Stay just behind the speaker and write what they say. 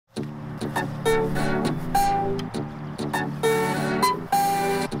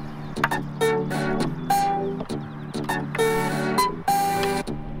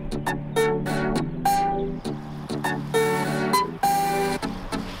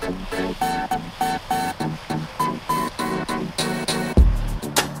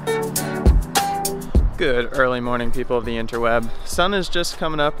Good early morning, people of the interweb. Sun is just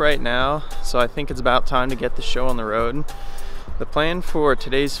coming up right now, so I think it's about time to get the show on the road. The plan for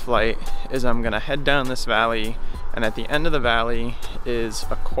today's flight is I'm gonna head down this valley, and at the end of the valley is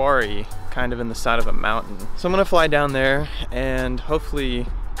a quarry kind of in the side of a mountain. So I'm gonna fly down there and hopefully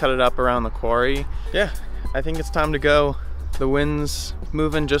cut it up around the quarry. Yeah, I think it's time to go. The wind's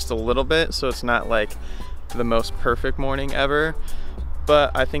moving just a little bit, so it's not like the most perfect morning ever,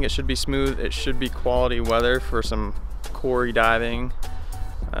 but I think it should be smooth. It should be quality weather for some quarry diving.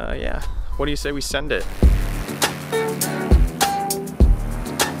 Yeah, what do you say we send it?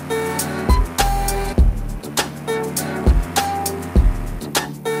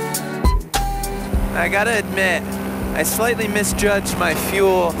 I gotta admit, I slightly misjudged my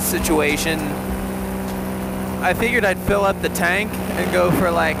fuel situation. I figured I'd fill up the tank and go for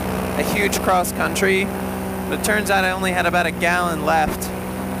like a huge cross country, but it turns out I only had about a gallon left.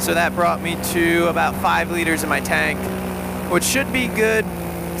 So that brought me to about 5 liters in my tank, which should be good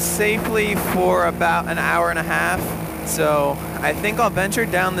safely for about an hour and a half. So I think I'll venture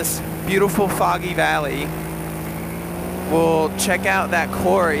down this beautiful foggy valley. We'll check out that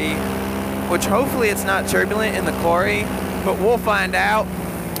quarry, which hopefully it's not turbulent in the quarry, but we'll find out.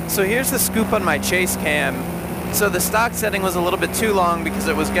 So here's the scoop on my chase cam. So the stock setting was a little bit too long because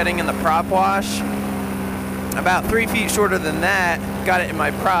it was getting in the prop wash. About 3 feet shorter than that, got it in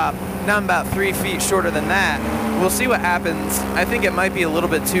my prop. Now I'm about 3 feet shorter than that. We'll see what happens. I think it might be a little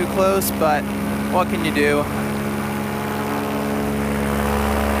bit too close, but what can you do?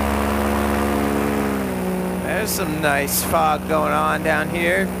 There's some nice fog going on down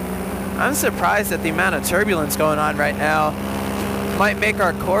here. I'm surprised at the amount of turbulence going on right now. Might make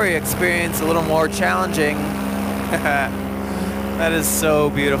our quarry experience a little more challenging. That is so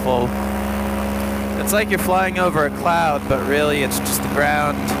beautiful. It's like you're flying over a cloud, but really it's just the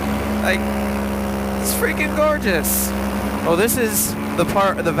ground. Like, it's freaking gorgeous. Well, this is the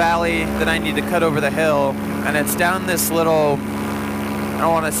part of the valley that I need to cut over the hill, and it's down this little, I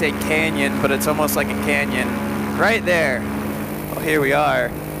don't want to say canyon, but it's almost like a canyon. Right there. Well, here we are.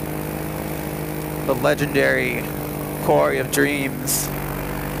 The legendary Quarry of Dreams.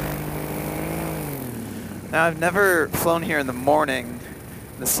 Now, I've never flown here in the morning.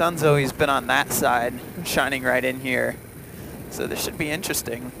 The sun's always been on that side, shining right in here. So this should be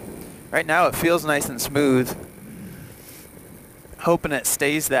interesting. Right now it feels nice and smooth. Hoping it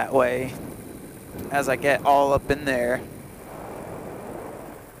stays that way as I get all up in there.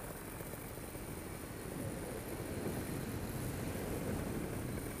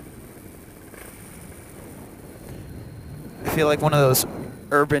 I feel like one of those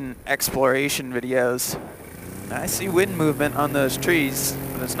urban exploration videos. I see wind movement on those trees,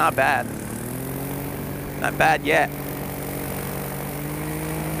 but it's not bad. Not bad yet.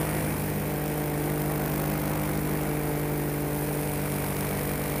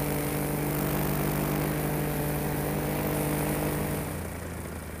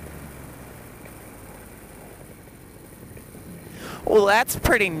 Well, that's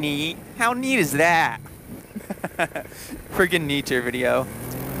pretty neat. How neat is that? Freaking nature video.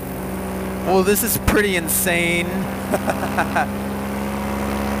 Well, this is pretty insane.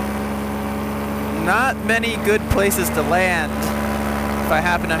 Not many good places to land if I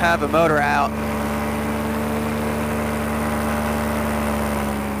happen to have a motor out.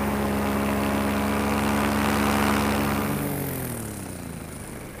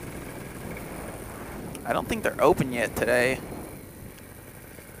 I don't think they're open yet today.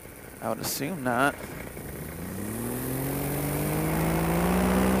 I would assume not.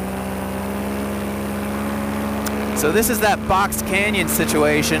 So this is that box canyon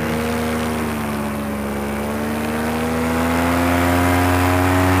situation.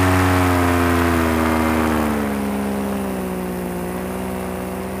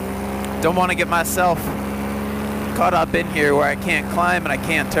 Don't want to get myself caught up in here where I can't climb and I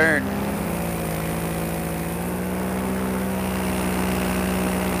can't turn.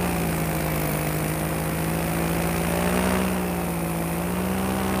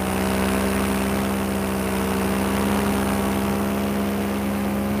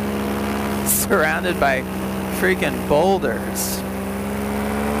 Surrounded by freaking boulders.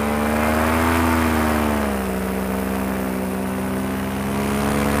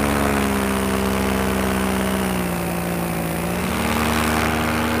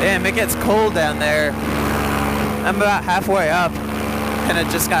 Damn, it gets cold down there. I'm about halfway up, and it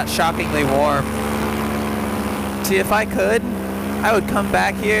just got shockingly warm. See, if I could, I would come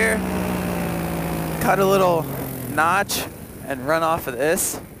back here, cut a little notch, and run off of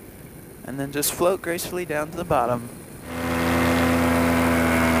this, and then just float gracefully down to the bottom.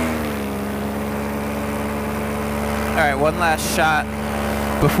 Alright, one last shot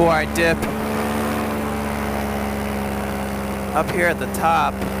before I dip. Up here at the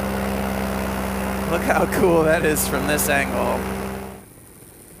top. Look how cool that is from this angle.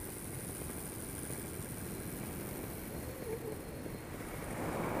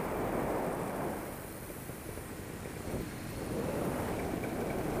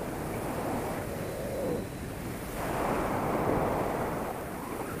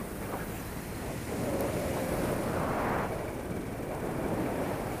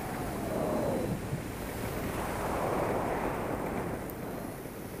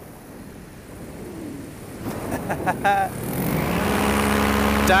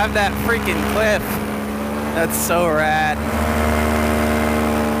 Dive that freaking cliff. That's so rad.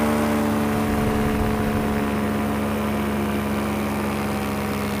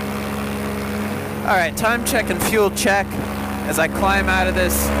 Alright, time check and fuel check as I climb out of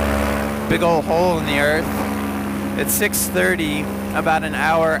this big old hole in the earth. It's 6:30, about an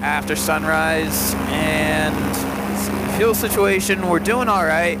hour after sunrise, and fuel situation, we're doing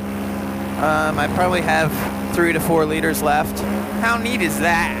alright. I probably have 3 to 4 liters left. How neat is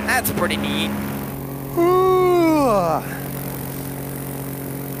that? That's pretty neat. Ooh.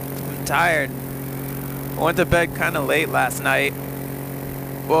 I'm tired. I went to bed kind of late last night.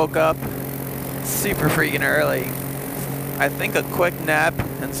 Woke up super freaking early. I think a quick nap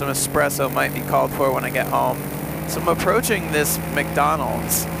and some espresso might be called for when I get home. So I'm approaching this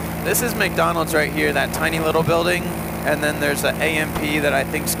McDonald's. This is McDonald's right here, that tiny little building. And then there's an AMP that I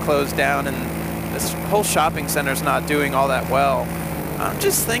think's closed down, and this whole shopping center's not doing all that well. I'm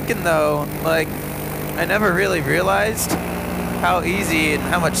just thinking though, like, I never really realized how easy and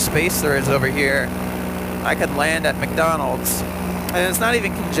how much space there is over here. I could land at McDonald's. And it's not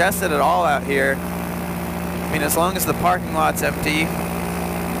even congested at all out here. I mean, as long as the parking lot's empty,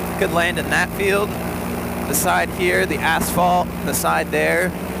 I could land in that field. The side here, the asphalt, the side there.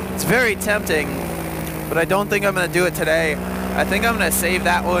 It's very tempting, but I don't think I'm gonna do it today. I think I'm gonna save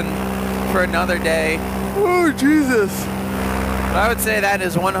that one for another day. Oh, Jesus. But I would say that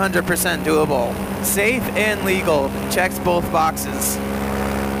is 100% doable. Safe and legal, checks both boxes.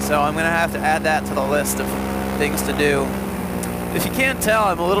 So I'm gonna have to add that to the list of things to do. If you can't tell,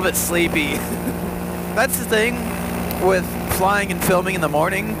 I'm a little bit sleepy. That's the thing with flying and filming in the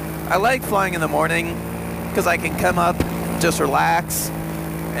morning. I like flying in the morning because I can come up, just relax,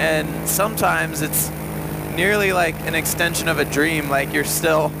 and sometimes it's nearly like an extension of a dream, like you're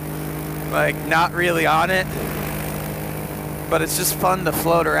still like not really on it, but it's just fun to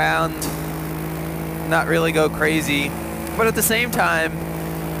float around, not really go crazy. But at the same time,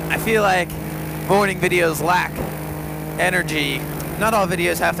 I feel like morning videos lack energy. Not all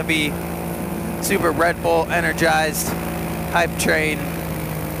videos have to be super Red Bull energized hype train.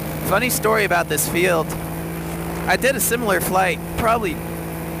 Funny story about this field. I did a similar flight probably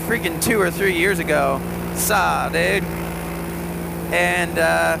freaking 2 or 3 years ago. Dude. And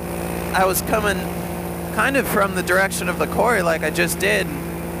I was coming kind of from the direction of the quarry like I just did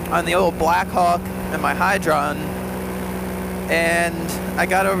on the old Black Hawk and my Hydron. And I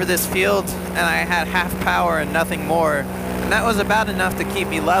got over this field and I had half power and nothing more. And that was about enough to keep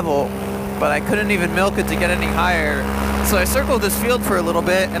me level, but I couldn't even milk it to get any higher. So I circled this field for a little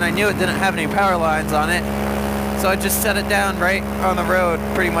bit and I knew it didn't have any power lines on it. So I just set it down right on the road,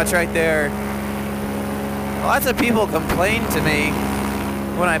 pretty much right there. Lots of people complained to me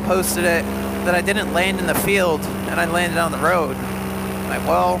when I posted it that I didn't land in the field and I landed on the road. Like,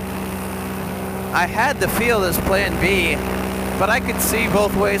 well, I had the field as plan B, but I could see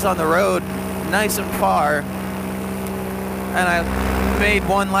both ways on the road, nice and far. And I made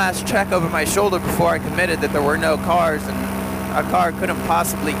one last check over my shoulder before I committed that there were no cars and a car couldn't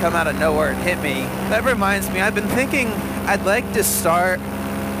possibly come out of nowhere and hit me. That reminds me, I've been thinking I'd like to start,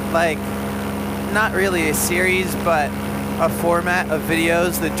 like, not really a series, but a format of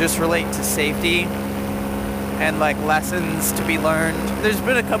videos that just relate to safety and like lessons to be learned. There's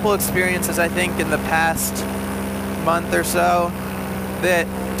been a couple experiences, I think, in the past month or so that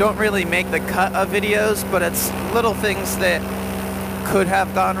don't really make the cut of videos, but it's little things that could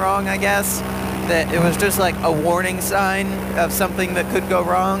have gone wrong, I guess. That it was just like a warning sign of something that could go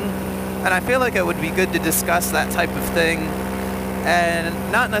wrong. And I feel like it would be good to discuss that type of thing.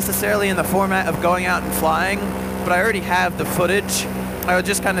 And not necessarily in the format of going out and flying, but I already have the footage I would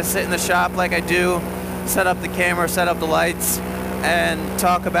just kind of sit in the shop like I do, set up the camera, set up the lights, and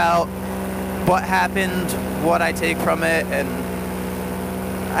talk about what happened, what I take from it, and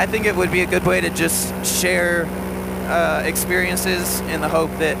I think it would be a good way to just share experiences in the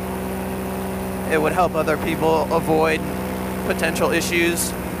hope that it would help other people avoid potential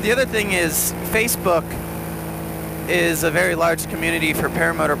issues. The other thing is Facebook is a very large community for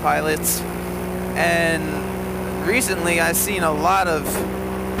paramotor pilots, and recently I've seen a lot of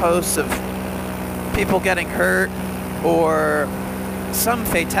posts of people getting hurt or some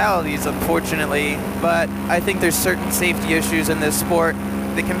fatalities, unfortunately, but I think there's certain safety issues in this sport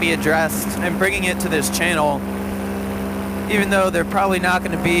that can be addressed, and bringing it to this channel, even though they're probably not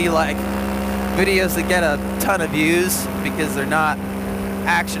going to be like videos that get a ton of views because they're not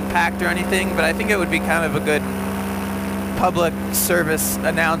action-packed or anything, but I think it would be kind of a good public service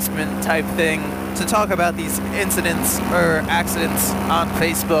announcement type thing to talk about these incidents or accidents on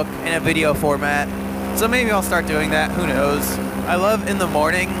Facebook in a video format. So maybe I'll start doing that, who knows. I love in the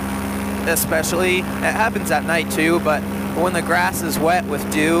morning especially, it happens at night too, but when the grass is wet with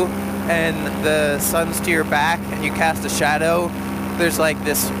dew and the sun's to your back and you cast a shadow, there's like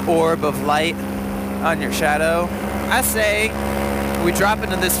this orb of light on your shadow. I say we drop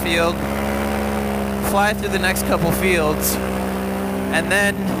into this field, fly through the next couple fields, and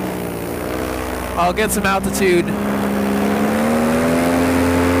then I'll get some altitude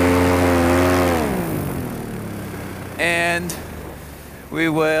and we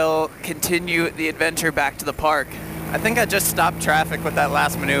will continue the adventure back to the park. I think I just stopped traffic with that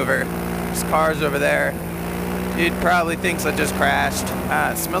last maneuver. There's cars over there. You'd probably thinks I just crashed.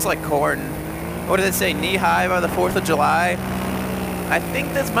 It smells like corn. What do they say, knee high by the 4th of July? I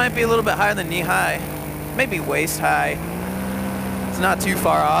think this might be a little bit higher than knee high. Maybe waist high. It's not too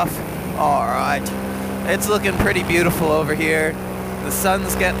far off. All right. It's looking pretty beautiful over here. The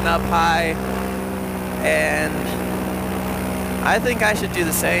sun's getting up high, and I think I should do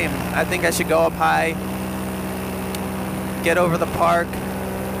the same. I think I should go up high, get over the park,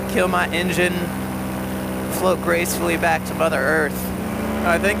 kill my engine, float gracefully back to Mother Earth.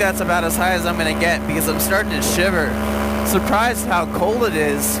 I think that's about as high as I'm gonna get because I'm starting to shiver. Surprised how cold it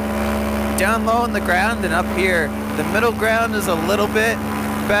is. Down low on the ground and up here. The middle ground is a little bit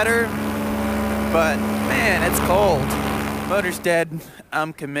better, but man, it's cold. Motor's dead.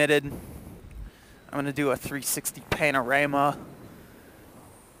 I'm committed. I'm gonna do a 360 panorama.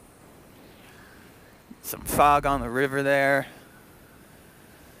 Some fog on the river there.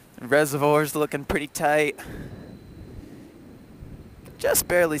 The reservoir's looking pretty tight. Just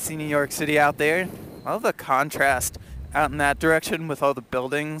barely see New York City out there. I love the contrast out in that direction with all the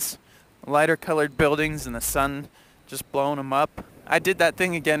buildings. Lighter colored buildings and the sun just blowing them up. I did that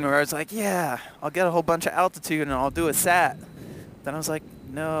thing again where I was like, yeah, I'll get a whole bunch of altitude and I'll do a sat. Then I was like,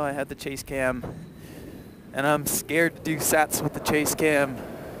 no, I had the chase cam. And I'm scared to do sats with the chase cam.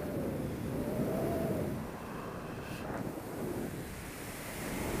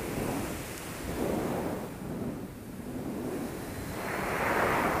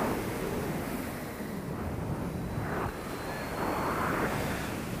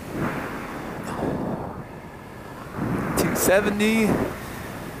 $270,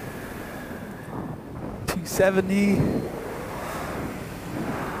 $270,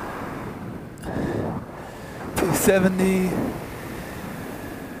 $270,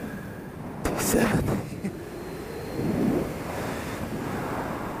 $270.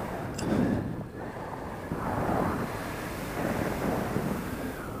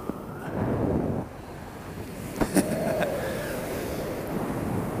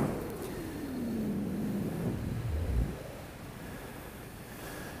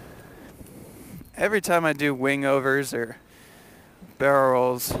 Every time I do wing overs or barrel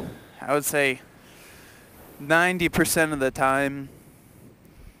rolls, I would say 90% of the time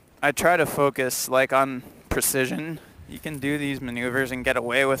I try to focus like on precision. You can do these maneuvers and get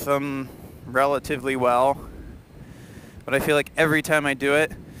away with them relatively well, but I feel like every time I do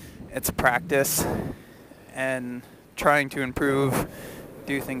it, it's practice and trying to improve,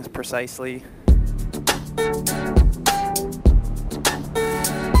 do things precisely.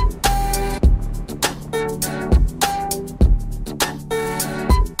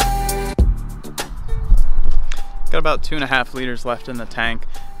 Got about 2.5 liters left in the tank.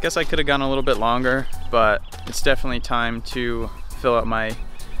 Guess I could have gone a little bit longer, but it's definitely time to fill up my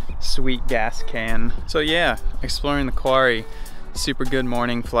sweet gas can. So yeah, exploring the quarry. Super good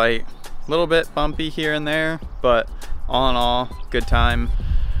morning flight. A little bit bumpy here and there, but all in all, good time.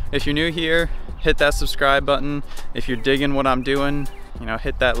 If you're new here, hit that subscribe button. If you're digging what I'm doing, you know,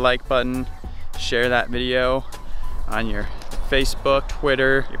 hit that like button, share that video on your Facebook,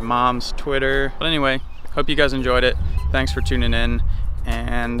 Twitter, your mom's Twitter. But anyway, hope you guys enjoyed it. Thanks for tuning in,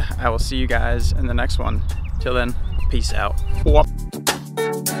 and I will see you guys in the next one. Till then, peace out.